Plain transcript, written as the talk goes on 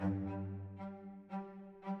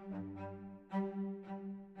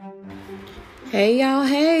Hey y'all,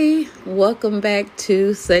 hey, welcome back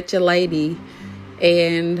to Such a Lady.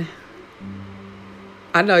 And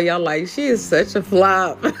I know y'all like, she is such a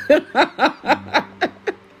flop. But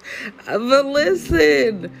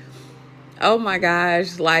listen, oh my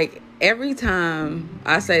gosh, like every time,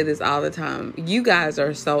 I say this all the time, you guys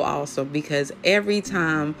are so awesome because every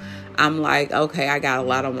time I'm like, okay, I got a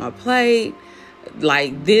lot on my plate.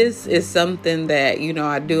 Like this is something that,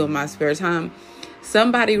 I do in my spare time.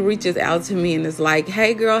 Somebody reaches out to me and is like,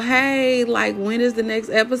 hey girl, hey, like when is the next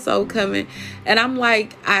episode coming? And I'm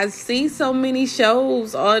like, I see so many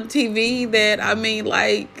shows on TV that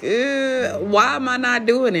why am I not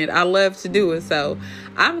doing it? I love to do it. So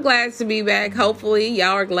I'm glad to be back. Hopefully y'all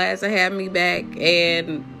are glad to have me back,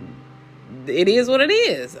 and it is what it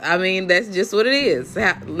is. I mean, that's just what it is.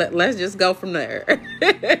 Let's just go from there.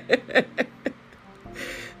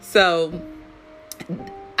 So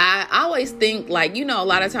I always think a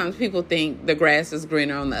lot of times people think the grass is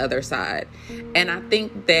greener on the other side. And I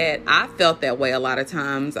think that I felt that way a lot of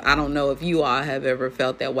times. I don't know if you all have ever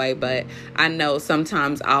felt that way, but I know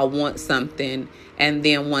sometimes I'll want something and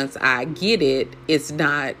then once I get it, it's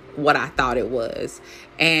not what I thought it was.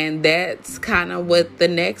 And that's kind of what the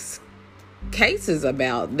next case is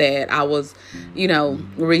about that I was,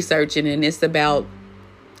 researching. And it's about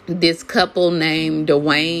this couple named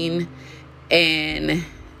Duane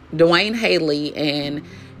Haley and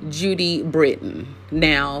Judy Britton.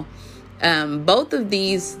 Now, both of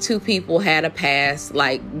these two people had a past.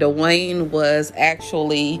 Like Duane was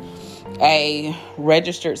actually a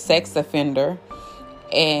registered sex offender,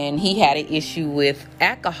 and he had an issue with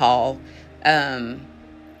alcohol.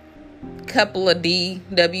 Couple of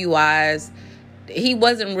DWIs. He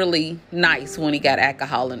wasn't really nice when he got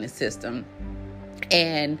alcohol in his system,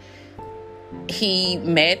 and he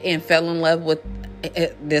met and fell in love with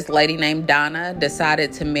this lady named Donna,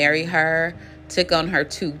 decided to marry her, took on her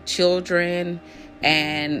 2 children,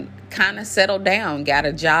 and kind of settled down, got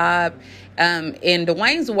a job. In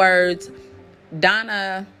Duane's words,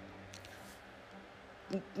 Donna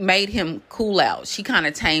made him cool out. She kind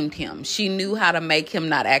of tamed him. She knew how to make him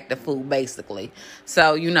not act a fool, basically.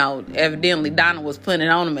 So, evidently Donna was putting it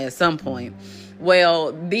on him at some point.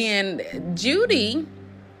 Well, then Judy,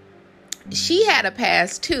 she had a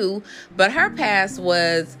past too, but her past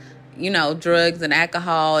was, drugs and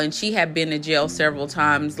alcohol, and she had been to jail several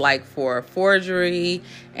times, like for forgery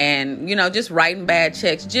and, just writing bad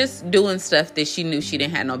checks, just doing stuff that she knew she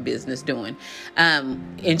didn't have no business doing.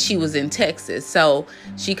 And she was in Texas. So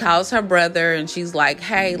she calls her brother and she's like,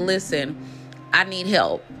 hey, listen, I need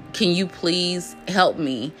help. Can you please help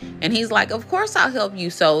me? And he's like, of course I'll help you.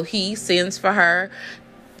 So he sends for her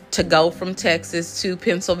to go from Texas to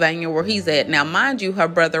Pennsylvania where he's at. Now, mind you, her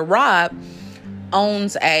brother Rob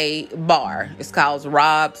owns a bar. It's called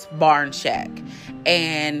Rob's Bar and Shack.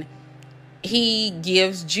 And he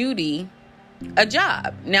gives Judy a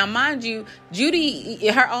job. Now, mind you, Judy,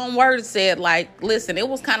 her own words said, listen, it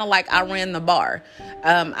was kind of like I ran the bar.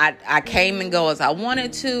 I came and go as I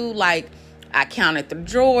wanted to. I counted the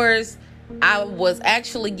drawers. I was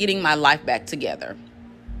actually getting my life back together.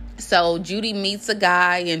 So Judy meets a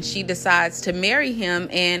guy and she decides to marry him,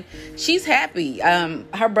 and she's happy.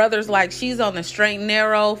 Her brother's like, she's on the straight and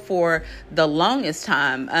narrow for the longest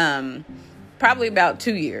time, probably about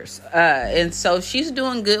 2 years. And so she's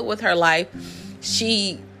doing good with her life.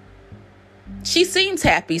 She seems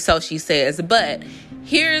happy, so she says. But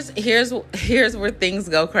here's where things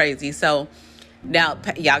go crazy. So now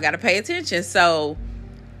y'all got to pay attention. So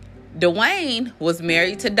Duane was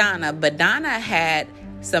married to Donna, but Donna had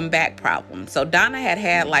some back problems. So Donna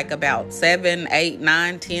had about 7, 8,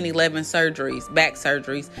 9, 10, 11 surgeries, back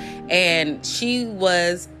surgeries. And she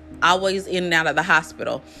was always in and out of the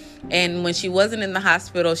hospital. And when she wasn't in the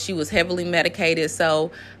hospital, she was heavily medicated.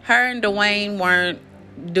 So her and Duane weren't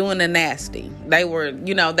doing the nasty. They were,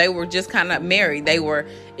 they were just kind of married. They were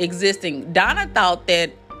existing. Donna thought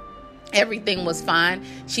that everything was fine.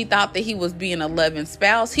 She thought that he was being a loving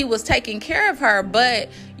spouse. He was taking care of her,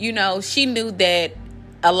 but, she knew that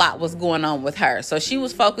a lot was going on with her. So she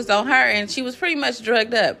was focused on her, and she was pretty much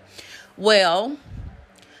drugged up. Well,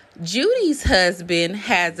 Judy's husband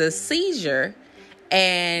has a seizure,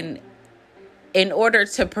 and in order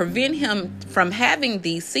to prevent him from having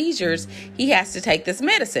these seizures, he has to take this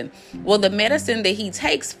medicine. Well, the medicine that he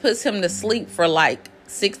takes puts him to sleep for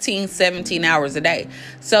 16, 17 hours a day.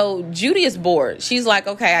 So Judy is bored. She's like,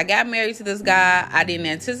 okay, I got married to this guy. I didn't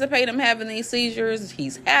anticipate him having these seizures.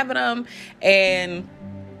 He's having them. And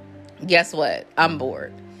guess what? I'm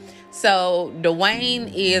bored. So Duane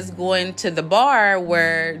is going to the bar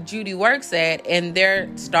where Judy works at, and they're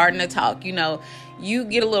starting to talk. You know, you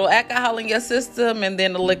get a little alcohol in your system, and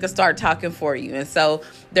then the liquor start talking for you. And so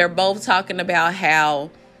they're both talking about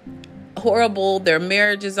how horrible their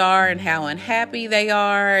marriages are and how unhappy they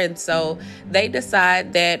are. And so they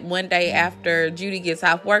decide that one day after Judy gets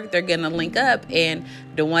off work, they're going to link up, and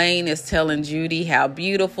Duane is telling Judy how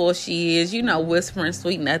beautiful she is, you know, whispering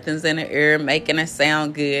sweet nothings in her ear, making her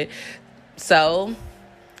sound good. So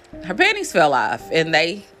her panties fell off, and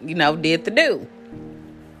they, you know, did the do.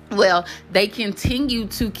 Well, they continue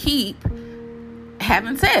to keep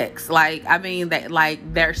having sex.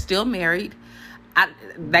 They're still married.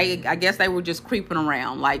 I guess they were just creeping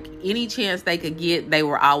around. Like, any chance they could get, they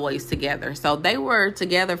were always together. So they were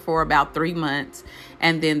together for about 3 months,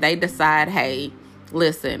 and then they decide, hey,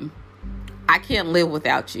 listen, I can't live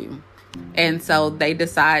without you. And so they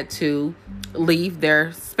decide to leave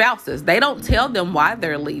their spouses. They don't tell them why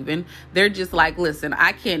they're leaving. They're just like, listen,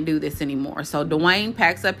 I can't do this anymore. So Duane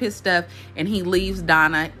packs up his stuff and he leaves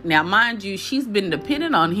Donna. Now, mind you, she's been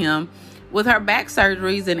dependent on him with her back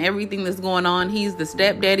surgeries and everything that's going on. He's the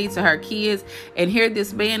stepdaddy to her kids. And here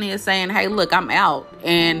this man is saying, hey, look, I'm out,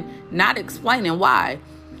 and not explaining why.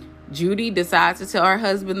 Judy decides to tell her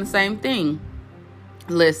husband the same thing.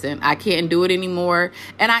 Listen, I can't do it anymore.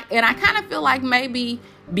 And I kind of feel like maybe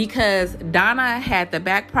because Donna had the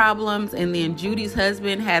back problems and then Judy's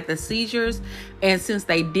husband had the seizures, and since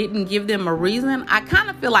they didn't give them a reason, I kind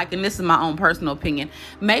of feel like, and this is my own personal opinion,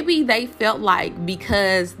 maybe they felt like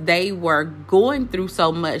because they were going through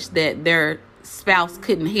so much that their spouse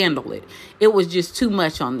couldn't handle it. It was just too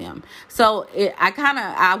much on them. So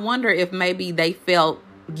I wonder if maybe they felt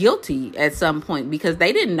guilty at some point because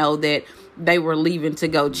they didn't know that they were leaving to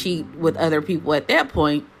go cheat with other people at that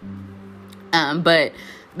point. But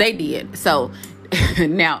they did. So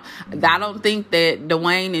now, I don't think that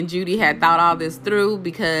Duane and Judy had thought all this through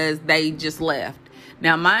because they just left.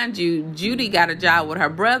 Now, mind you, Judy got a job with her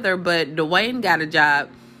brother, but Duane got a job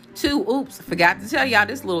too. Oops, forgot to tell y'all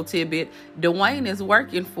this little tidbit. Duane is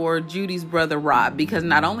working for Judy's brother, Rob, because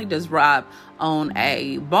not only does Rob own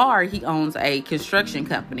a bar, he owns a construction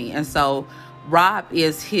company. And so Rob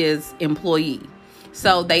is his employee.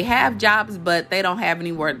 So they have jobs, but they don't have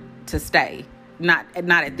anywhere to stay. Not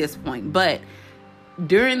at this point. But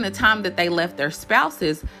during the time that they left their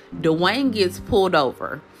spouses, Duane gets pulled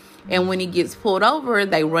over. And when he gets pulled over,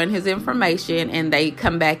 they run his information and they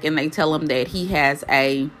come back and they tell him that he has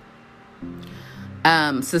a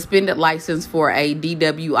suspended license for a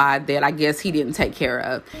DWI that I guess he didn't take care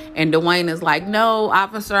of. And Duane is like, no,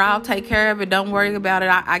 officer, I'll take care of it. Don't worry about it.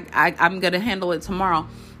 I'm going to handle it tomorrow.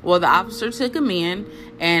 Well, the officer took him in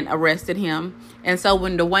and arrested him. And so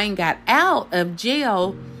when Duane got out of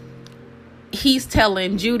jail, he's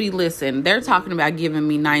telling Judy, listen, they're talking about giving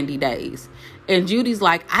me 90 days. And Judy's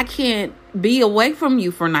like, I can't be away from you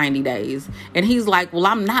for 90 days. And he's like, well,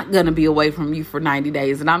 I'm not going to be away from you for 90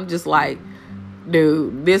 days. And I'm just like,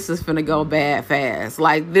 dude, this is finna go bad fast.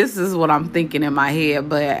 Like, this is what I'm thinking in my head.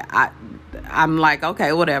 But I'm like,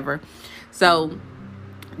 okay, whatever. So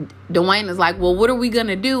Duane is like, well, what are we going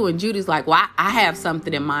to do? And Judy's like, well, I have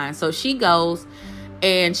something in mind. So she goes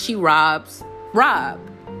and she robs Rob.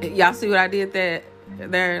 Y'all see what I did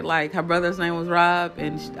there? Like, her brother's name was Rob.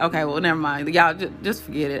 And okay, well, never mind. Y'all just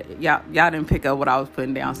forget it. Y'all didn't pick up what I was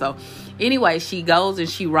putting down. So anyway, she goes and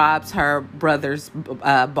she robs her brother's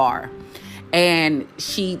bar. And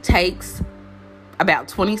she takes about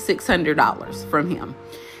 $2,600 from him.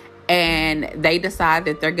 And they decide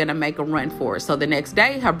that they're going to make a run for it. So the next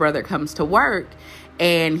day, her brother comes to work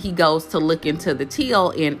and he goes to look into the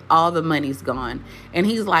till and all the money's gone. And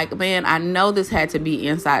he's like, man, I know this had to be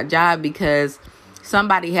an inside job because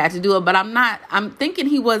somebody had to do it. But I'm thinking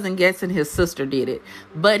he wasn't guessing his sister did it.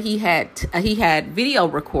 But he had video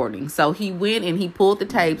recording. So he went and he pulled the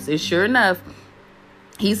tapes. And sure enough,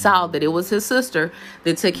 he saw that it was his sister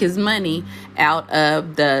that took his money out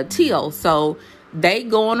of the till. So they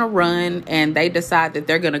go on a run and they decide that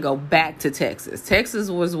they're going to go back to Texas. Texas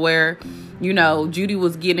was where, Judy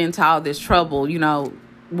was getting into all this trouble,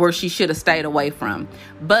 where she should have stayed away from.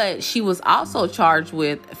 But she was also charged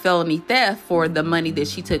with felony theft for the money that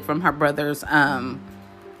she took from her brother's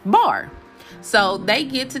bar. So they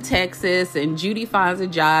get to Texas and Judy finds a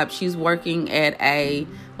job. She's working at a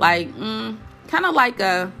kind of like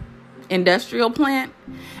a industrial plant.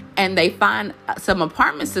 And they find some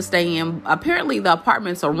apartments to stay in. Apparently, the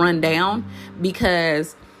apartments are run down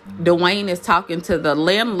because Duane is talking to the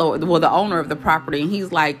landlord, well, the owner of the property. And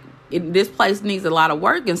he's like, this place needs a lot of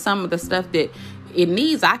work. And some of the stuff that it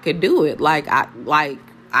needs, I could do it. Like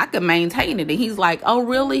I could maintain it. And he's like, oh,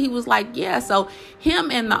 really? He was like, yeah. So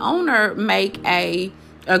him and the owner make a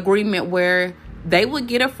agreement where they would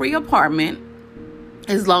get a free apartment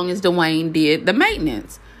as long as Duane did the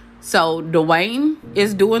maintenance. So Duane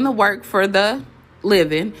is doing the work for the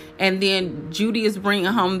living, and then Judy is bringing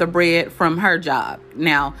home the bread from her job.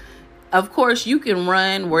 Now, of course, you can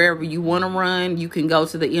run wherever you want to run. You can go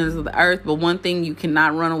to the ends of the earth. But one thing you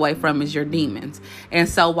cannot run away from is your demons. And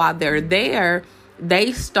so while they're there,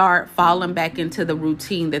 they start falling back into the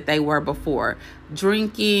routine that they were before.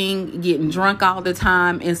 Drinking, getting drunk all the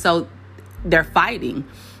time. And so they're fighting.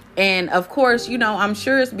 And of course, I'm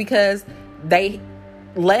sure it's because they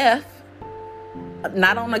left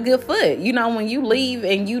not on a good foot. When you leave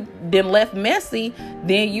and you then left messy,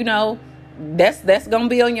 then, that's going to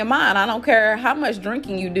be on your mind. I don't care how much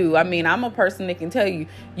drinking you do. I mean, I'm a person that can tell you,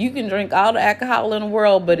 you can drink all the alcohol in the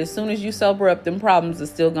world, but as soon as you sober up, them problems are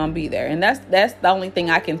still going to be there. And that's the only thing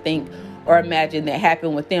I can think or imagine that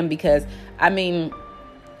happened with them, because,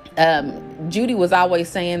 Judy was always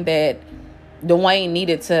saying that Duane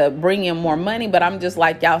needed to bring in more money, but I'm just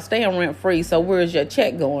like, y'all staying rent free, so where's your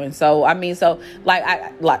check going? So I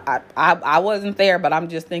wasn't there, but I'm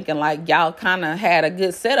just thinking like y'all kind of had a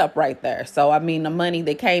good setup right there. So the money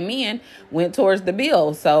that came in went towards the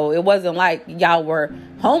bill, so it wasn't like y'all were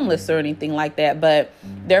homeless or anything like that. But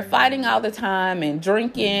they're fighting all the time and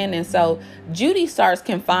drinking, and so Judy starts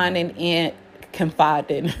confiding in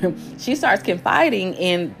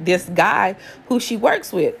this guy who she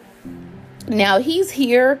works with. Now, he's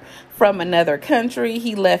here from another country.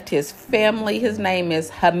 He left his family. His name is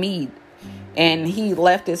Hamid. And he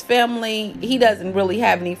left his family. He doesn't really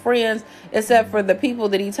have any friends except for the people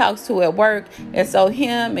that he talks to at work. And so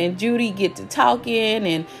him and Judy get to talking,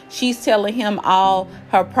 and she's telling him all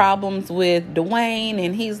her problems with Duane.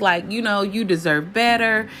 And he's like, you deserve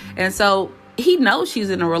better. And so he knows she's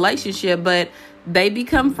in a relationship, but they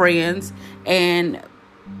become friends. And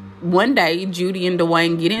one day, Judy and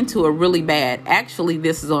Duane get into it really bad. Actually,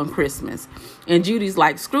 this is on Christmas. And Judy's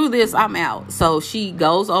like, screw this, I'm out. So she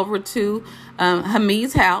goes over to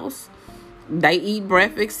Hamid's house. They eat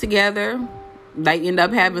breakfast together. They end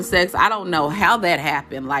up having sex. I don't know how that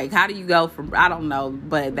happened. Like, how do you go from, I don't know.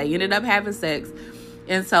 But they ended up having sex.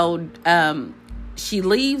 And so she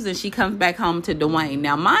leaves and she comes back home to Duane.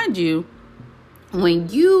 Now, mind you, when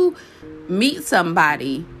you meet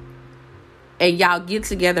somebody and y'all get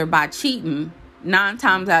together by cheating, 9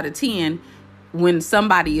 times out of 10, when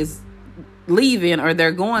somebody is leaving or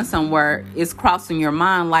they're going somewhere, it's crossing your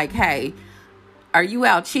mind like, hey, are you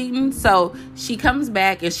out cheating? So she comes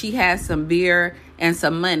back and she has some beer and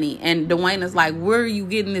some money. And Duane is like, where are you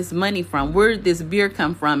getting this money from? Where did this beer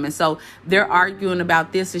come from? And so they're arguing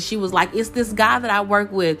about this. And she was like, it's this guy that I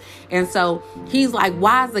work with. And so he's like,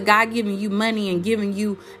 why is the guy giving you money and giving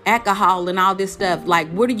you alcohol and all this stuff? Like,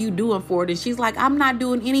 what are you doing for it? And she's like, I'm not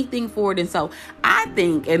doing anything for it. And so I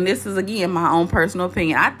think, and this is again my own personal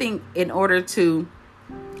opinion, I think in order to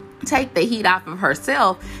take the heat off of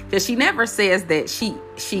herself, because she never says that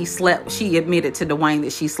she admitted to Duane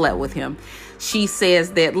that she slept with him. She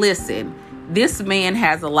says that, listen, this man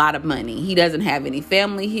has a lot of money. He doesn't have any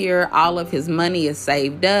family here. All of his money is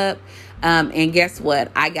saved up. And guess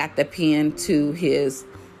what? I got the pin to his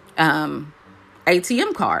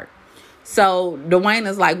ATM card. So Duane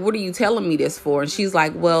is like, what are you telling me this for? And she's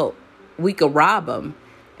like, well, we could rob him.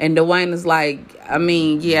 And Duane is like,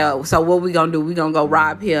 yeah, so what we gonna do? We gonna go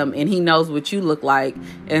rob him, and he knows what you look like,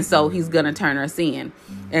 and so he's gonna turn us in.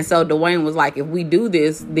 And so Duane was like, if we do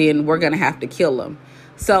this, then we're gonna have to kill him.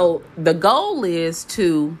 So the goal is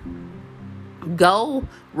to go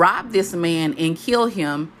rob this man and kill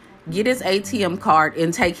him, get his ATM card,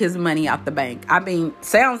 and take his money out the bank.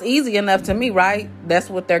 Sounds easy enough to me, right? That's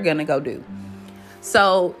what they're gonna go do.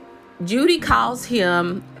 So Judy calls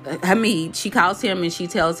him, Hamid, she calls him and she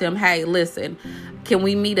tells him, hey, listen, can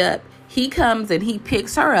we meet up? He comes and he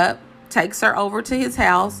picks her up, takes her over to his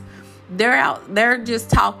house. They're just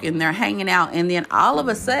talking, they're hanging out. And then all of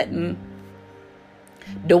a sudden,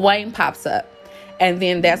 Duane pops up. And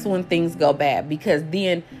then that's when things go bad, because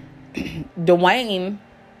then Duane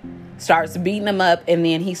starts beating him up, and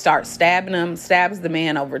then he starts stabbing him, stabs the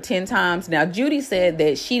man over 10 times. Now, Judy said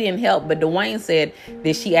that she didn't help, but Duane said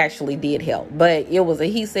that she actually did help. But it was a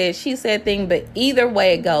he said, she said thing. But either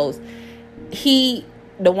way it goes,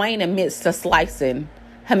 Duane admits to slicing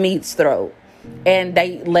Hamid's throat, and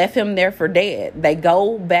they left him there for dead. They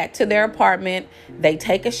go back to their apartment, they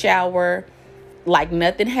take a shower like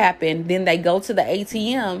nothing happened. Then they go to the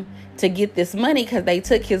ATM to get this money because they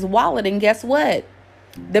took his wallet, and guess what?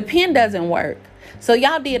 The pin doesn't work. So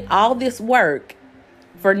y'all did all this work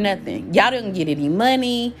for nothing. Y'all didn't get any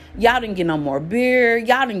money. Y'all didn't get no more beer.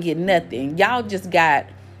 Y'all didn't get nothing. Y'all just got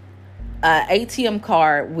an ATM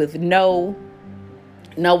card with no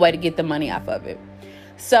way to get the money off of it.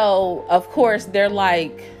 So, of course, they're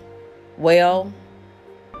like, well,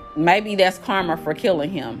 maybe that's karma for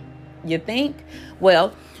killing him. You think?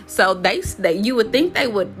 Well, so they you would think they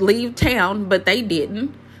would leave town, but they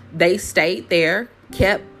didn't. They stayed there,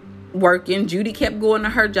 kept working. Judy kept going to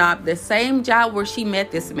her job, the same job where she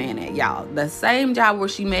met this man at, y'all. The same job where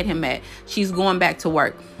she met him at. She's going back to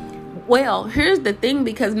work. Well, here's the thing,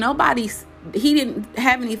 because he didn't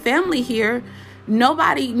have any family here.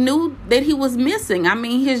 Nobody knew that he was missing. I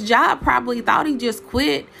mean, his job probably thought he just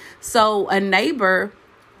quit. So a neighbor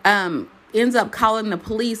ends up calling the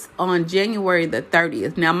police on January the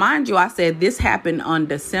 30th. Now, mind you, I said this happened on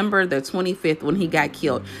December the 25th when he got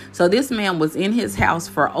killed. So this man was in his house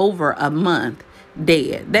for over a month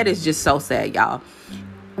dead. That is just so sad, y'all.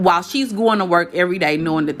 While she's going to work every day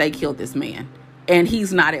knowing that they killed this man. And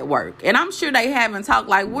he's not at work. And I'm sure they haven't talked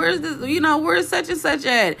like, where's this, where's such and such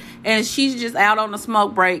at? And she's just out on a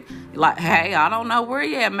smoke break. Like, hey, I don't know where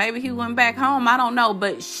he at. Maybe he went back home. I don't know.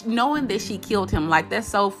 But knowing that she killed him, like, that's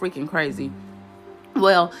so freaking crazy.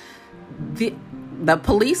 Well, the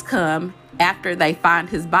police come after they find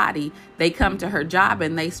his body. They come to her job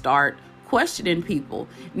and they start questioning people.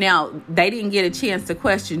 Now, they didn't get a chance to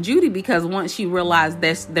question Judy, because once she realized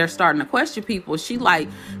that they're starting to question people, she like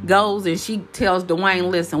goes and she tells Duane,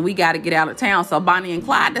 listen, we got to get out of town. So Bonnie and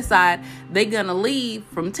Clyde decide they're going to leave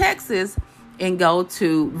from Texas and go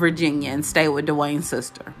to Virginia and stay with Duane's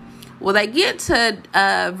sister. Well, they get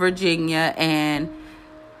to Virginia, and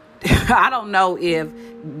I don't know if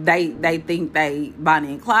they think they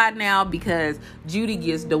Bonnie and Clyde now, because Judy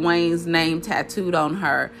gets Duane's name tattooed on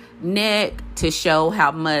her neck to show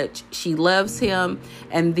how much she loves him.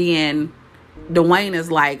 And then Duane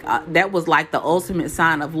is like, that was like the ultimate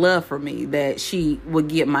sign of love for me, that she would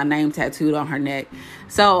get my name tattooed on her neck.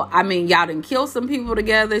 So, I mean, y'all done kill some people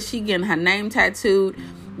together. She getting her name tattooed.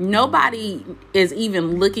 Nobody is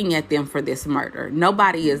even looking at them for this murder.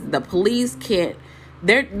 Nobody is. The police can't.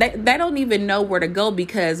 They don't even know where to go,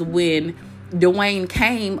 because when Duane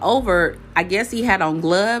came over, I guess he had on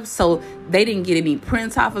gloves, so they didn't get any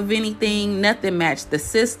prints off of anything. Nothing matched the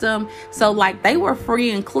system. So, like, they were free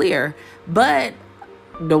and clear. But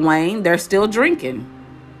Duane, they're still drinking,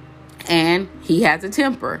 and he has a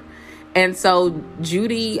temper. And so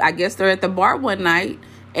Judy, I guess they're at the bar one night,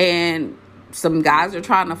 and some guys are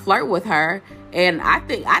trying to flirt with her. And I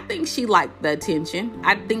think she liked the attention.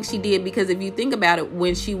 I think she did, because if you think about it,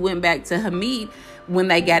 when she went back to Hamid, when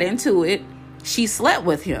they got into it, she slept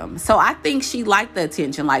with him. So I think she liked the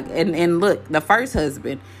attention. Like, and look, the first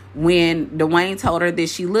husband, when Duane told her that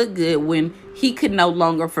she looked good, when he could no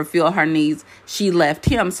longer fulfill her needs, she left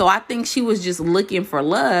him. So I think she was just looking for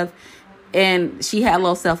love, and she had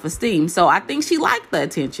low self-esteem. So I think she liked the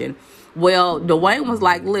attention. Well, Duane was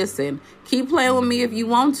like, listen, keep playing with me if you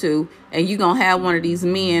want to, and you're going to have one of these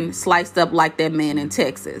men sliced up like that man in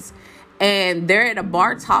Texas. And they're at a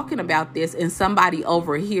bar talking about this, and somebody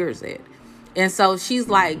overhears it. And so she's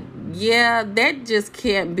like, yeah, that just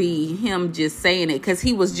can't be him just saying it, because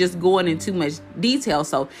he was just going in too much detail.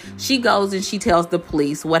 So she goes and she tells the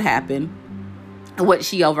police what happened, what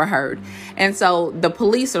she overheard. And so the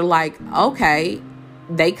police are like, okay,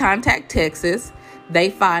 they contact Texas. They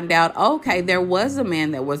find out, okay, there was a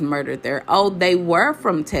man that was murdered there. Oh, they were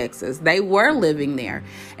from Texas. They were living there.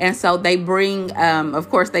 And so they bring, of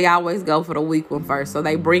course, they always go for the weak one first. So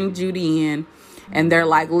they bring Judy in, and they're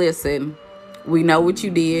like, listen, we know what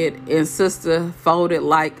you did. And sister folded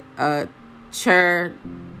like a chair,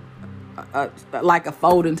 like a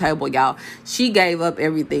folding table, y'all. She gave up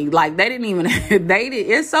everything. Like, they didn't even,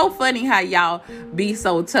 it's so funny how y'all be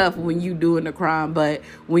so tough when you doing the crime. But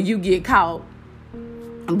when you get caught,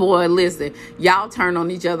 boy, listen, y'all turn on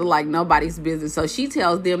each other like nobody's business. So she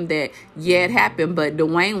tells them that, yeah, it happened, but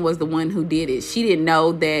Duane was the one who did it. She didn't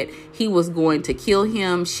know that he was going to kill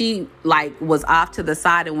him. She like was off to the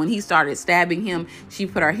side, and when he started stabbing him, she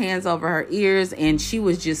put her hands over her ears, and she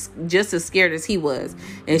was just as scared as he was.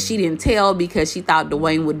 And she didn't tell, because she thought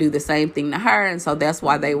Duane would do the same thing to her, and so that's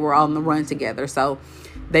why they were on the run together. So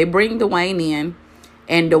they bring Duane in,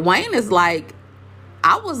 and Duane is like,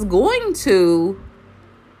 I was going to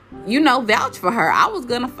vouch for her. I was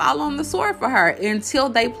going to fall on the sword for her, until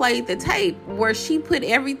they played the tape where she put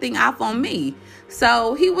everything off on me.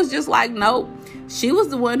 So he was just like, nope. She was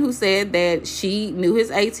the one who said that she knew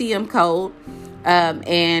his ATM code.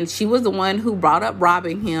 And she was the one who brought up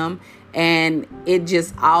robbing him, and it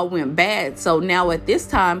just all went bad. So now at this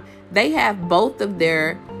time, they have both of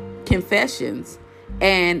their confessions.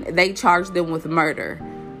 and they charged them with murder.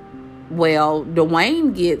 Well,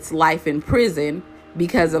 Duane gets life in prison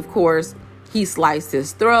because, of course, he sliced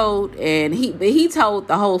his throat, and he told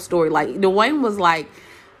the whole story. Like, Duane was like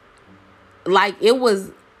it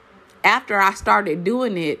was, after I started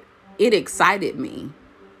doing it, it excited me.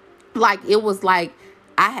 Like, it was like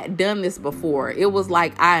I had done this before. It was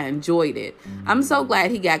like I enjoyed it. I'm so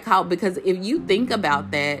glad he got caught, because if you think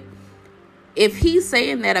about that, if he's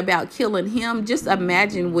saying that about killing him, just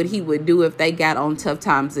imagine what he would do if they got on tough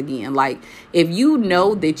times again. Like, if you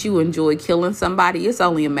know that you enjoy killing somebody, it's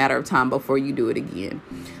only a matter of time before you do it again.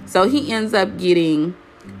 So he ends up getting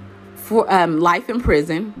life in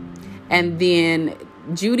prison. And then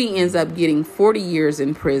Judy ends up getting 40 years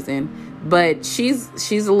in prison. But she's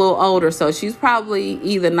a little older, so she's probably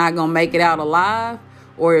either not going to make it out alive,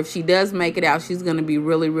 or if she does make it out, she's going to be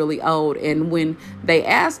really, really old. And when they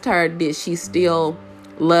asked her, did she still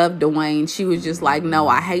love Duane, she was just like, no,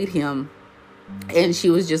 I hate him. And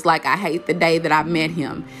she was just like, I hate the day that I met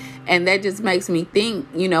him. And that just makes me think,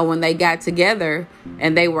 when they got together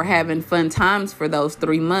and they were having fun times for those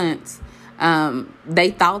 3 months, they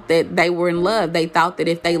thought that they were in love. They thought that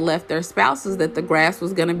if they left their spouses, that the grass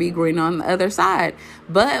was going to be green on the other side.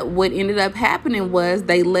 But what ended up happening was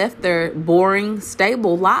they left their boring,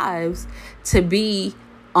 stable lives to be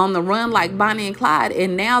on the run like Bonnie and Clyde.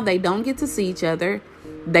 And now they don't get to see each other.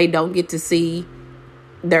 They don't get to see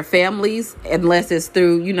their families unless it's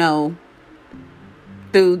through,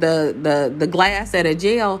 through the glass at a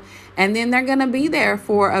jail. And then they're going to be there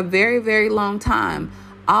for a very, very long time.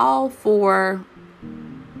 All for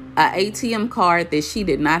an ATM card that she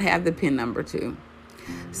did not have the PIN number to.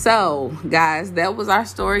 So, guys, that was our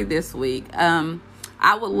story this week.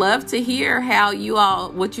 I would love to hear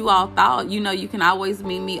what you all thought. You can always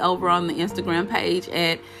meet me over on the Instagram page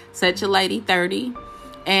at suchalady30.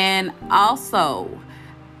 And also,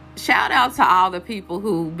 shout out to all the people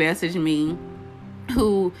who message me,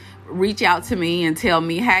 who reach out to me and tell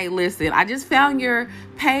me, hey, listen, I just found your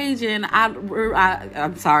page and I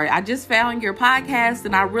just found your podcast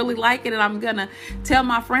and I really like it and I'm going to tell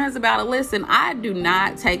my friends about it. Listen, I do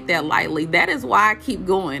not take that lightly. That is why I keep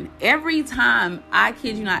going. Every time, I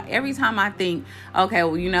kid you not, every time I think, okay,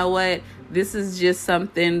 well, you know what? This is just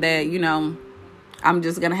something that, I'm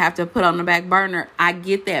just going to have to put on the back burner. I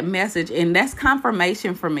get that message, and that's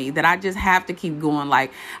confirmation for me that I just have to keep going.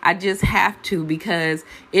 Like, I just have to, because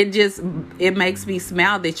it makes me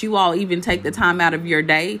smile that you all even take the time out of your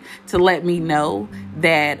day to let me know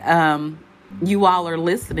that you all are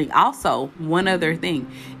listening. Also, one other thing,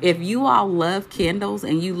 if you all love candles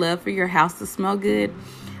and you love for your house to smell good,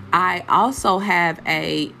 I also have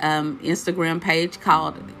a Instagram page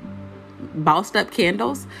called Bossed Up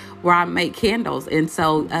Candles, where I make candles. And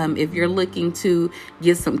so if you're looking to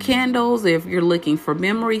get some candles, if you're looking for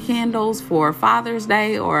memory candles for Father's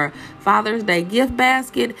Day or Father's Day gift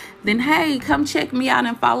basket, then hey, come check me out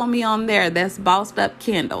and follow me on there. That's Bossed Up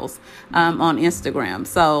Candles on Instagram,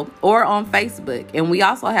 or on Facebook. And we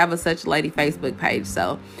also have a Such Lady Facebook page.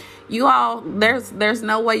 So you all, there's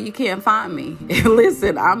no way you can't find me.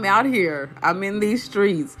 Listen, I'm out here. I'm in these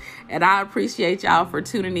streets. And I appreciate y'all for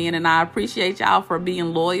tuning in. And I appreciate y'all for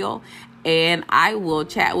being loyal. And I will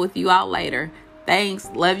chat with you all later. Thanks.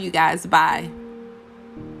 Love you guys. Bye.